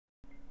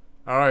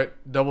Alright,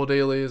 double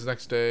daily is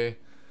next day.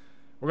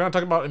 We're gonna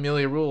talk about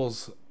Amelia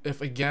rules. If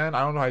again,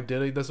 I don't know how I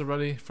did this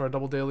already for a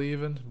double daily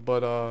even,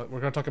 but we're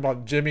gonna talk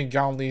about Jimmy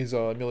Gownley's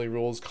Amelia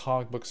Rules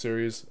comic book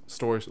series,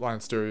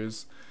 storyline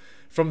series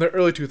from the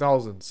early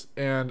 2000s.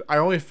 And I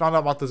only found out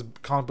about this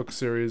comic book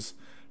series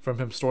from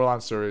him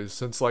storyline series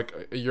since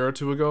like a year or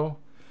two ago.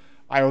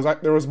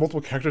 There was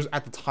multiple characters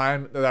at the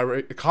time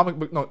that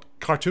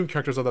cartoon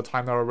characters at the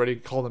time that were already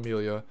called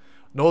Amelia.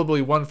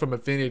 Notably, one from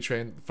Infinity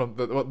Train, from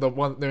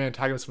the main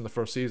antagonist from the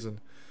first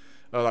season,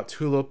 that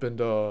Tulip and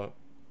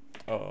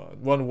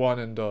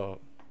 1-1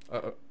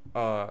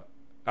 and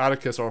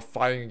Atticus are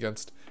fighting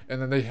against, and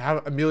then they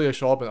have Amelia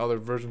show up in other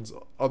versions,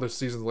 other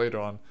seasons later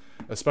on,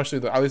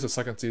 especially at least the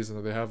second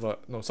season. They have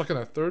second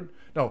and third.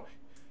 No,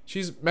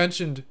 she's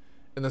mentioned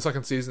in the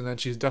second season, and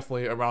she's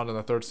definitely around in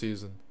the third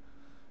season.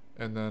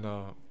 And then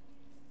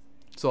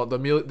so the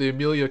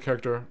Amelia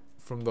character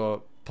from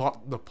the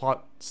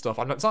plot stuff.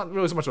 It's not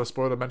really so much of a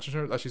spoiler to mention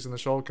her that she's in the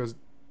show because it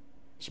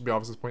should be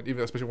obvious at this point,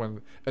 even especially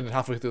when and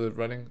halfway through the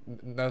running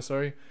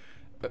necessary.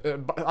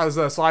 As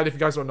a slide, if you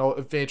guys don't know,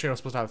 Infinity Train was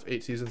supposed to have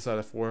 8 seasons instead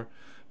of 4,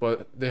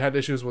 but they had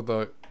issues with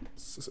the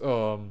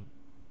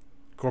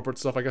corporate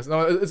stuff. I guess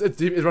no, it's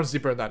deep. It runs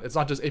deeper than that. It's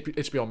not just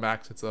HBO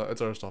Max. It's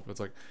other stuff. It's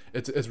like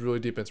it's really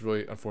deep. It's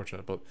really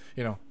unfortunate, but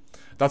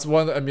that's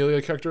one of the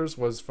Amelia characters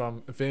was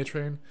from Infinity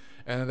Train,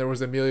 and then there was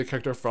the Amelia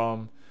character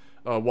from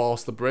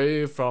Wallace the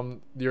Brave,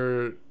 from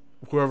your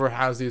whoever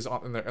has these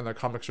in their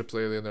comic strips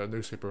lately in their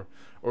newspaper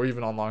or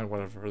even online,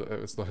 whatever.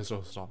 It's the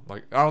historical stuff.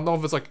 Like I don't know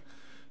if it's like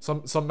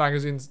some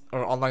magazines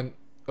or online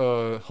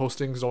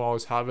hostings don't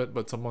always have it,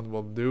 but someone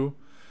will do.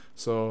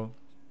 So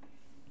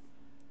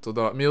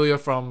the Amelia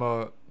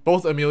from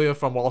both Amelia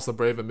from Wallace the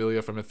Brave,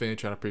 Amelia from Infinity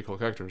Train are pretty cool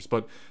characters.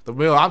 But the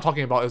Amelia I'm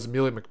talking about is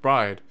Amelia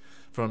McBride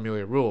from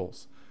Amelia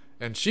Rules,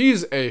 and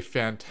she's a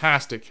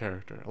fantastic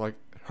character. Like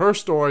her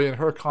story and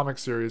her comic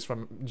series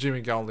from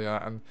Jimmy Gownley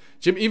and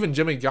even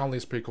Jimmy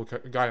Gownley's pretty cool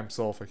guy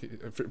himself. Like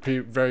pretty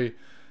very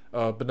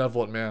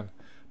benevolent man.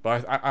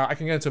 But I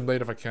can get into him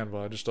later if I can.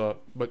 But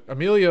but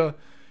Amelia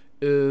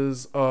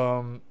is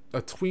a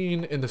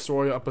tween in the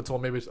story up until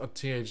maybe a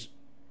teenage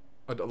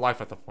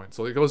life at that point.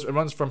 So it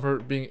runs from her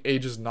being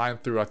ages 9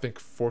 through I think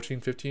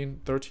 14,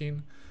 15,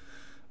 13.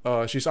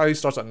 She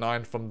starts at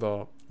 9 from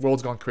the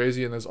World's Gone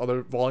Crazy, and there's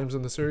other volumes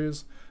in the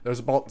series. There's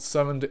about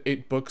 7 to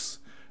 8 books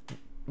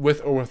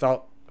with or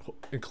without,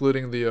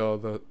 including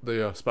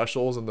the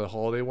specials and the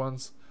holiday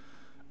ones.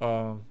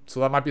 So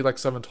that might be like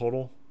 7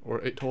 total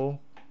or 8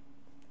 total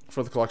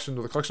for the collection.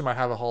 The collection might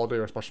have a holiday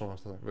or a special or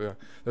something. But yeah,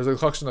 there's a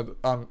collection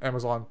on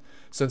Amazon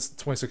since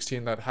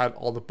 2016 that had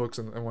all the books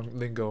in one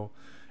lingo,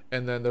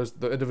 and then there's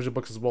the individual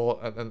books as well,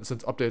 and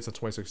since updates in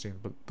 2016.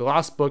 But the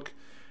last book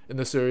in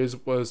the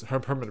series was her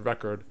permanent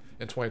record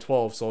in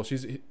 2012.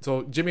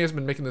 So Jimmy has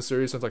been making this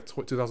series since like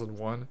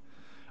 2001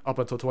 up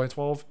until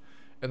 2012,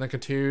 and then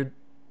continued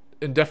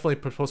indefinitely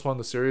postponed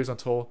the series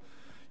until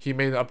he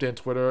made an update on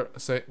Twitter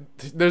saying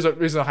there's a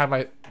reason I have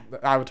my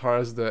avatar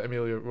as the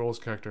Amelia Rules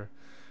character,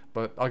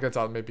 but I'll get to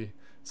that maybe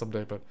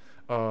someday. But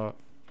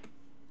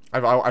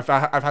I've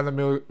had the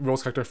Amelia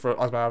Rules character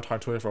as my avatar on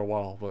Twitter for a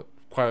while, but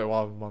quite a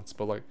while, months.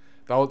 But like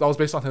that was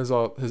based on his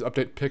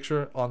update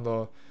picture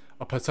on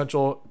a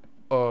potential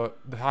the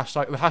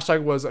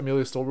hashtag was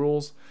Amelia Still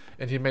Rules,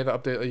 and he made the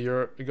update a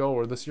year ago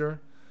or this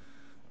year,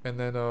 and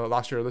then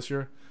last year or this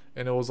year,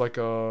 and it was like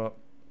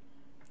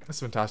it's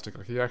fantastic.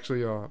 Like he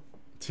actually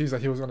teased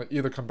that he was gonna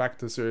either come back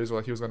to the series or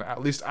like he was gonna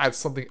at least add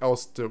something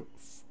else to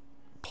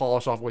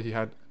polish off what he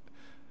had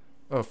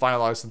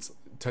finalized since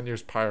 10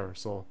 years prior.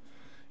 So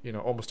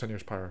almost 10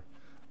 years prior.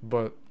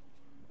 But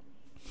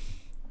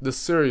this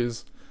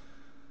series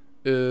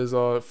is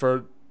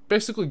for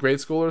basically grade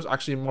schoolers,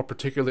 actually more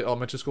particularly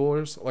elementary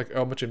schoolers, like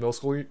elementary middle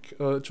school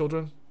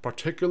children,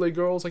 particularly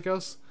girls, I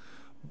guess,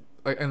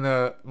 like in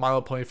the My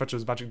Little Pony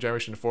Fetcher's Magic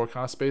Generation 4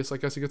 kind of space, I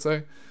guess you could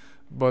say.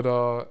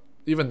 But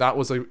even that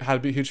was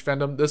had a huge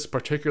fandom. This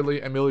particularly,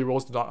 Amelia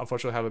Rose did not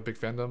unfortunately have a big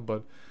fandom,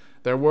 but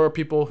there were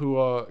people who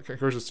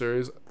encouraged the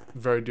series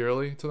very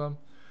dearly to them.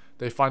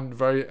 They find it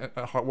very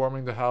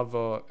heartwarming to have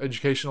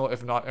educational,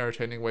 if not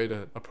entertaining, way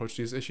to approach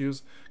these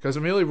issues. Because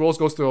Amelia Rose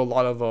goes through a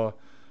lot of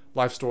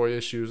life story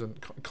issues and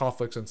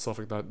conflicts and stuff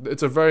like that.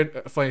 It's a very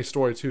funny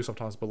story too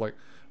sometimes, but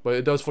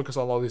it does focus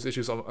on all these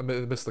issues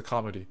amidst the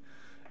comedy.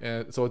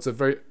 And so it's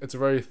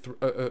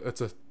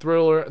a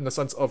thriller in the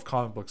sense of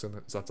comic books, in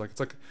the sense it's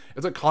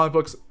like comic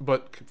books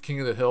but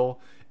King of the Hill.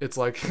 It's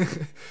like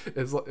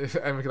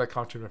I'm making that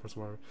cartoon reference,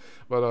 whatever,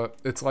 but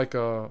it's like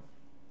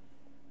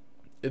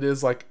it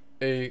is like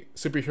a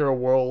superhero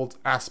world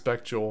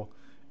aspectual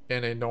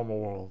in a normal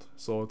world.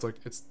 So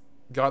it's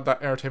got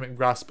that entertainment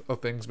grasp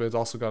of things, but it's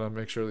also got to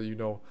make sure that you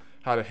know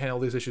how to handle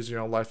these issues in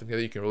your own life and that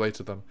you can relate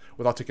to them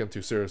without taking them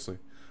too seriously.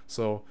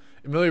 So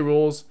Amelia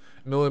Rules,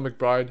 Amelia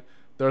McBride.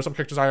 There are some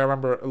characters I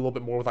remember a little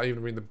bit more without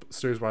even reading the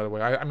series right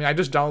away. I mean, I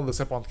just downloaded the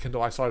simple on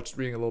Kindle. I started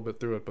reading a little bit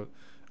through it, but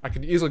I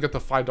can easily get the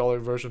 $5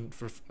 version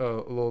for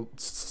a little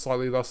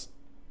slightly less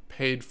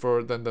paid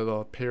for than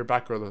the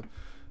paperback or the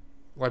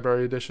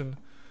library edition.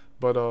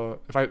 But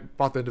if I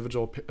bought the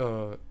individual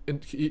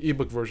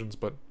ebook versions,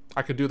 but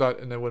I could do that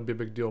and it wouldn't be a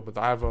big deal. But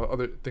I have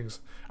other things.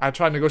 I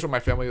try to negotiate with my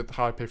family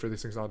how I pay for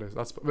these things nowadays.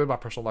 That's a bit of my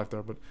personal life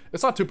there, but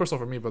it's not too personal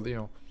for me. But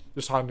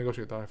just how to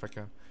negotiate that if I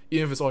can,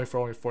 even if it's only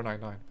for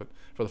 $4.99, but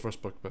for the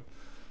first book. But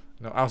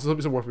I was still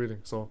worth reading.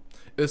 So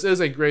this is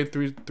a grade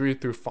 3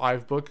 through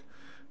 5 book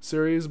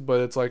series,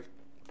 but it's like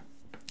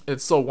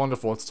it's so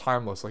wonderful. It's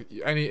timeless. Like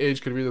any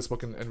age could read this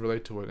book and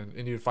relate to it,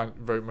 and you'd find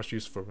very much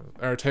use for it,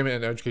 entertainment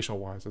and educational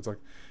wise. It's like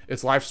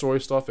it's life story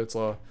stuff. It's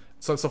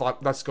some stuff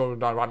that's going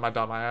down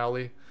my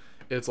alley.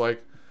 It's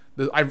like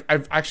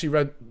I've actually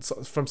read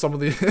from some of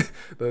the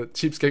the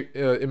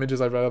cheapskate images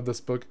I read of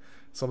this book.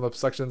 Some of the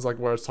sections like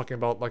where it's talking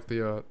about like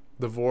the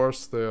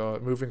divorce, the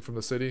moving from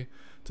the city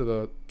to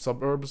the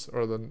suburbs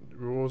or the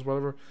rurals,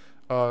 whatever.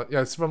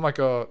 Yeah, it's from like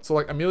so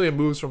like Amelia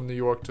moves from New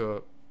York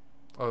to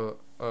a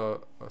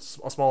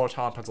smaller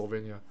town,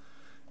 Pennsylvania,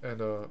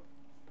 and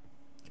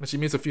she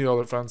meets a few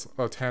other friends.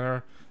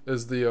 Tanner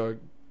is the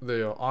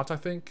aunt, I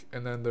think,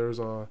 and then there's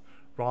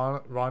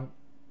Ronnie,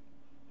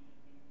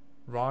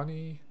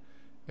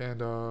 and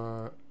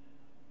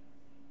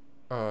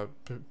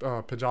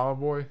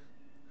Pajama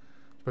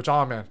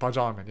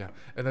Man, yeah.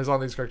 And there's all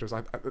these characters.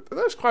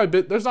 There's quite a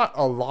bit. There's not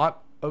a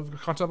lot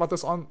of content about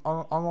this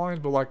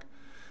online, but like,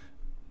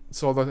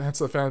 so hence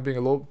the fan being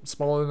a little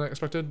smaller than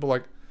expected. But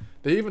like,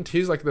 they even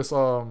tease like this.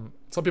 Some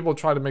people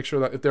try to make sure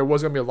that if there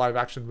was gonna be a live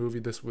action movie,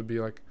 this would be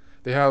like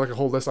they had like a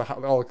whole list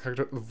of all the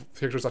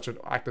characters that should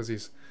act as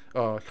these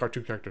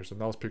cartoon characters,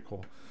 and that was pretty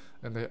cool.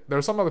 And there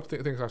are some other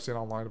things I've seen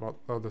online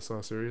about this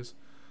series.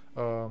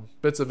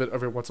 Bits of it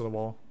every once in a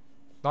while,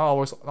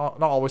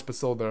 not always, but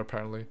still there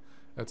apparently.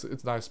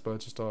 It's nice, but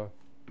it's just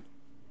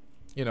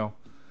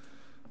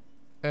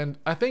and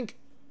I think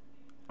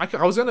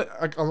I was gonna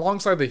like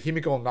alongside the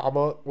Himiko and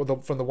Naba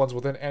from the ones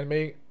within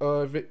anime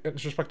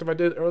introspective I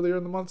did earlier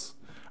in the months.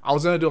 I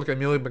was gonna do like a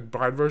Amelia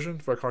McBride version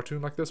for a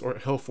cartoon like this, or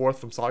Hill Forth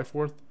from Sally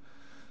Forth,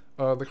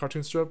 the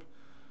cartoon strip.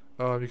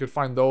 You could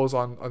find those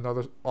on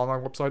another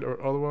online website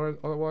or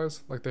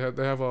otherwise. Like they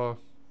have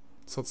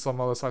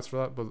some other sites for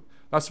that, but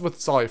that's with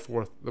Sally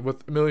Forth.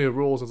 With Amelia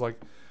Rules, it's like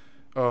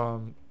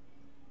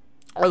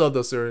I love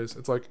this series.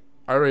 It's like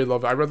I already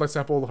love it. I read like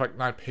sample of like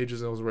 9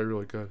 pages and it was really,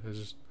 really good. It's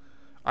just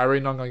I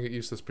already know I'm gonna get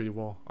used to this pretty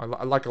well. I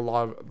like a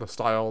lot of the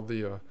style,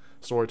 the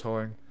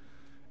storytelling,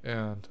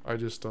 and I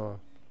just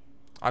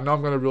I know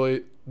I'm gonna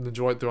really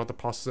enjoy it throughout the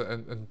process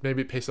and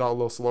maybe pace it out a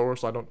little slower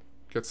so I don't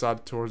get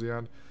sad towards the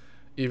end,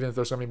 even if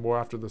there's gonna be more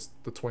after the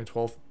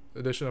 2012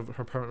 edition of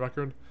her permanent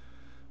record.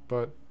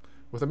 But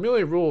with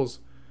Amelia Rules,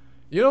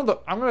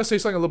 I'm gonna say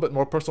something a little bit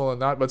more personal than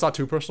that, but it's not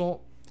too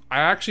personal. I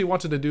actually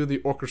wanted to do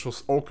the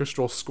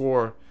orchestral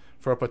score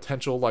for a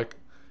potential like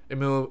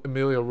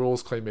Amelia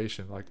Rules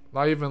claymation, like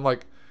not even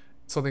like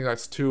something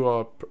that's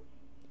too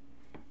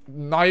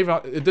not even,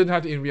 it didn't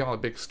have to even be on a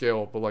big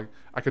scale, but like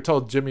I could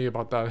tell Jimmy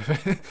about that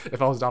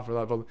if I was down for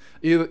that. But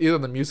either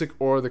the music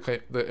or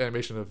the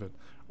animation of it,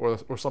 or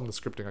some of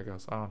the scripting, I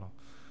guess. I don't know.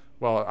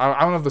 Well,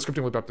 I don't know if the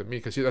scripting would be up to me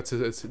because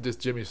it's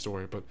just Jimmy's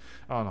story, but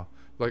I don't know.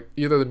 Like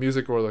either the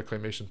music or the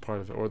claymation part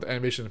of it, or the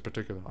animation in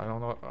particular. I don't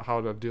know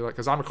how to do that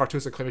because I'm a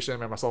cartoonist and claymation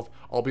animator myself.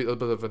 I'll be a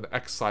bit of an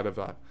X side of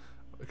that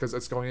because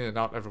it's going in and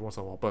out every once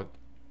in a while. But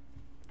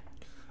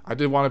I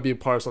did want to be a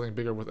part of something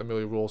bigger with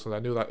Amelia Rules, and I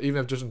knew that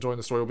even if just enjoying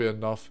the story would be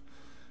enough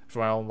for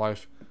my own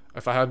life,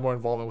 if I had more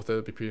involvement with it,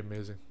 it'd be pretty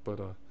amazing. But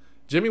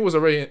Jimmy was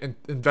already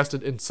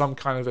invested in some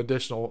kind of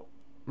additional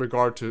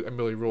regard to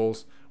Amelia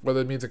Rules,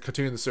 whether it means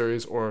continuing the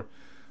series or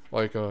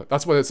like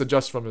that's what it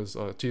suggests from his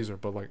teaser,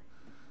 but like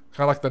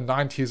kind of like the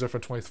 9 teaser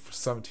from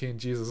 2017.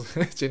 Jesus,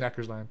 Jane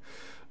Acker's 9.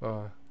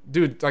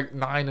 Dude, like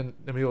 9 and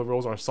Amelia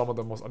Rules are some of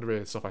the most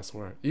underrated stuff, I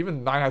swear.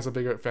 Even 9 has a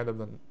bigger fandom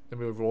than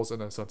Amelia Rules in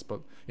a sense,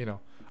 but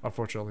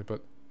unfortunately,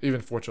 but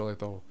even fortunately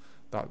though,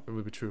 that it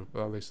would be true,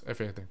 at least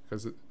if anything,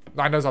 because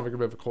 9 does have a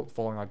bit of a cult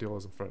following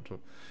idealism for it. But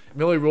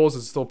Amelia Rules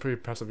is still pretty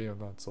impressive even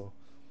then. So,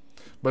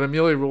 but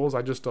Amelia Rules,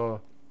 I just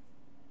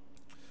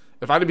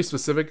if I had to be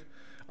specific,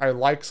 I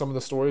like some of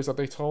the stories that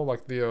they tell,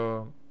 like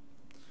the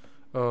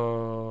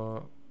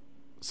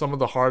some of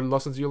the hard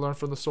lessons you learn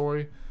from the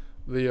story,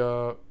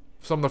 the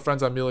some of the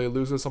friends that Amelia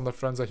loses, some of the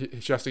friends that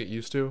she has to get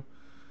used to.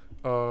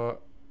 I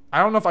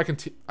don't know if I can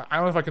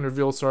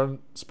reveal certain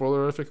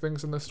spoilerific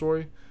things in this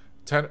story.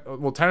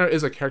 Tanner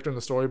is a character in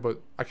the story,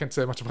 but I can't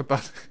say much about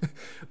that.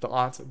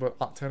 Aunt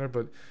Tanner,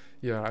 but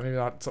yeah, maybe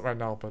not right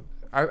now, but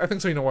I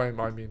think so. You know what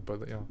I mean, but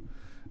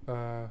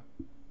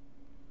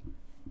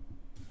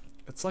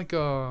it's like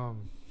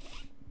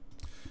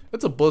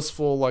it's a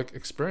blissful like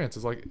experience.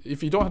 It's like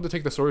if you don't have to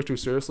take the story too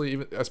seriously,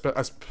 even as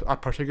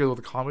particularly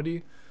with the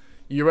comedy,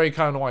 you already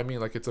kind of know what I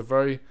mean. Like it's a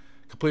very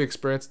complete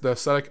experience. The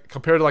aesthetic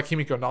compared to like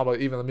Himiko Naba,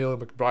 even Amelia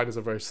McBride is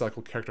a very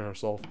cyclical character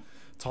herself.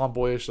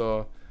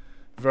 Tomboyish,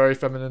 very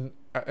feminine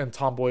and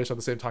tomboyish at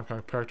the same time kind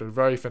of character.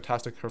 Very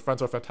fantastic. Her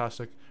friends are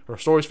fantastic. Her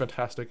story's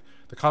fantastic.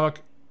 The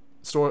comic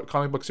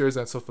book series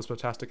and itself was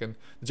fantastic. And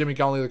Jimmy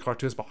Gownley, the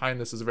cartoonist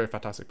behind this, is a very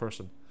fantastic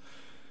person.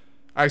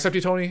 I accept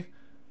you, Tony.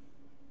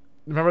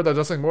 Remember that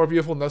there's something more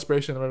beautiful than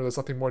desperation. Remember there's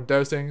something more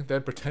devastating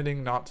than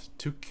pretending not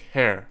to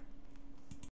care.